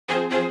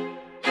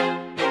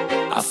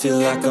I feel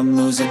like I'm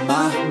losing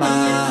my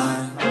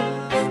mind.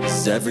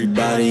 Is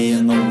everybody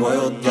in the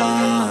world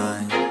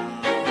blind?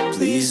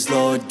 Please,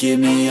 Lord, give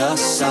me a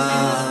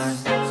sign,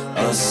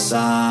 a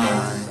sign.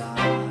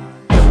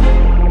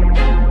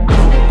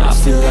 I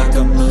feel like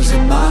I'm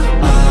losing my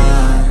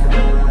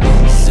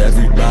mind. Is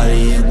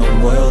everybody in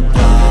the world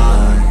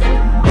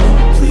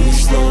blind?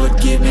 Please, Lord,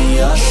 give me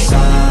a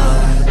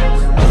sign,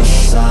 a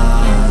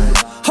sign.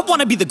 I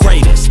wanna be the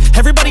greatest.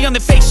 Everybody on the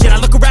fake shit. I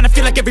look around and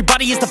feel like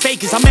everybody is the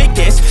fakest. I make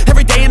this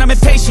every day and I'm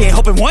impatient,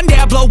 hoping one day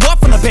I blow up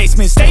from the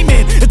basement.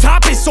 Statement, the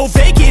top is so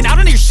vacant. I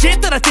don't hear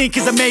shit that I think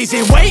is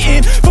amazing.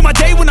 Waiting for my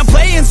day when I'm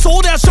playing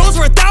sold out shows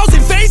for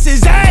 1,000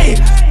 faces. Hey,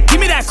 give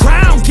me that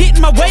crown, get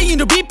in my way and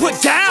to be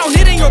put down.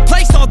 It ain't your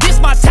place, all this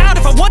my town.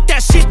 If I want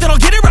that shit, then I'll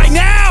get it right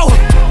now.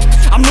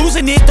 I'm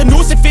losing it, the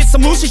noose it fits,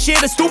 I'm losing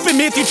shit. A stupid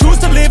myth, you choose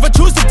to live or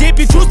choose to dip.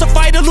 You choose to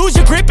fight or lose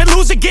your grip and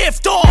lose a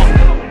gift.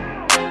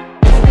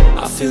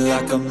 I feel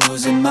like I'm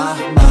losing my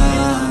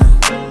mind.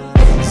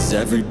 Is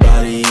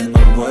everybody in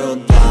the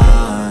world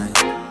blind?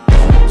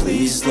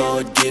 Please,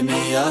 Lord, give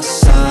me a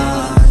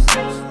sign,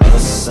 a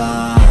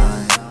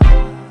sign.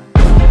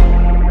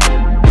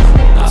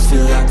 I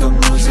feel like I'm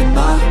losing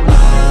my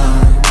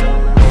mind.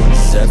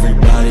 Is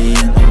everybody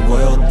in the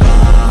world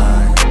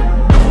blind?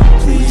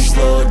 Please,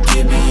 Lord,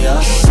 give me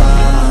a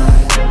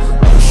sign,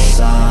 a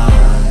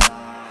sign.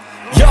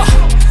 Yeah.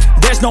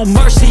 There's no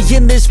mercy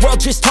in this world,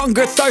 just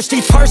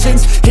hunger-thirsty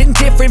persons in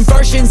different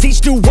versions.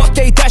 Each new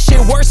update, that shit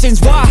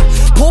worsens. Why?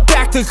 Pull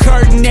back the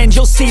curtain and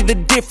you'll see the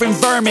different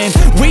vermin.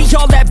 We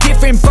all have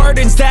different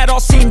burdens that all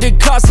seem to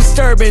cause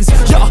disturbance.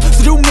 Yo,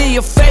 so do me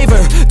a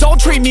favor, don't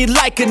treat me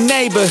like a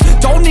neighbor.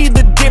 Don't need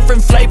the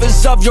different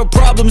flavors of your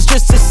problems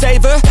just to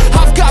savor.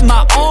 I've got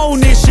my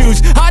own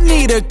issues, I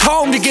need a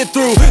comb to get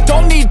through.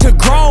 Don't need to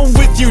groan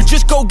with you,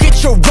 just go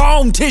get your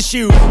own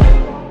tissue.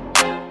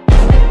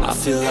 I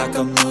feel like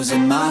I'm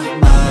losing my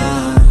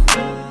mind.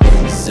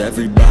 Is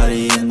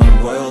everybody in the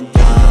world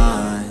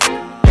blind?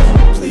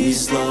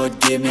 Please, Lord,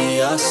 give me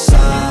a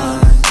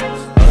sign,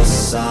 a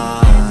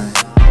sign.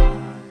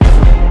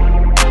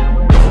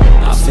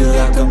 I feel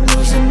like I'm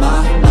losing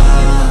my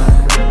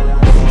mind.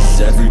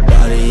 Is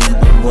everybody in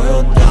the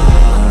world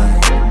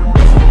blind?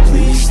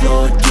 Please,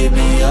 Lord, give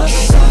me a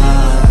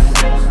sign,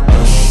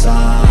 a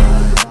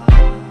sign.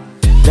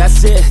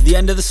 That's it, the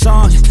end of the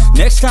song.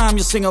 Next time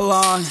you'll sing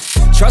along.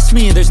 Trust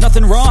me, there's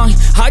nothing wrong.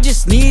 I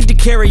just need to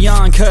carry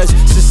on, cause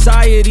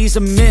society's a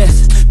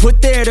myth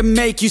put there to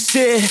make you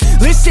sit.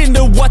 Listen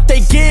to what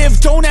they give.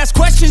 Don't ask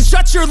questions,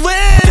 shut your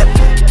lid.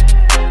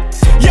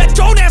 Yeah,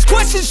 don't ask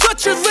questions,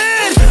 shut your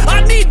lid.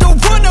 I need to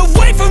run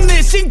away from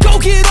this and go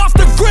get off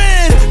the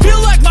grid.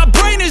 Feel like my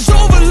brain is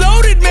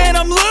overloaded, man,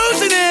 I'm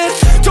losing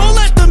it. Don't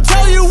let them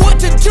tell you what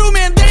to do,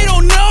 man, they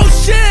don't know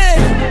shit.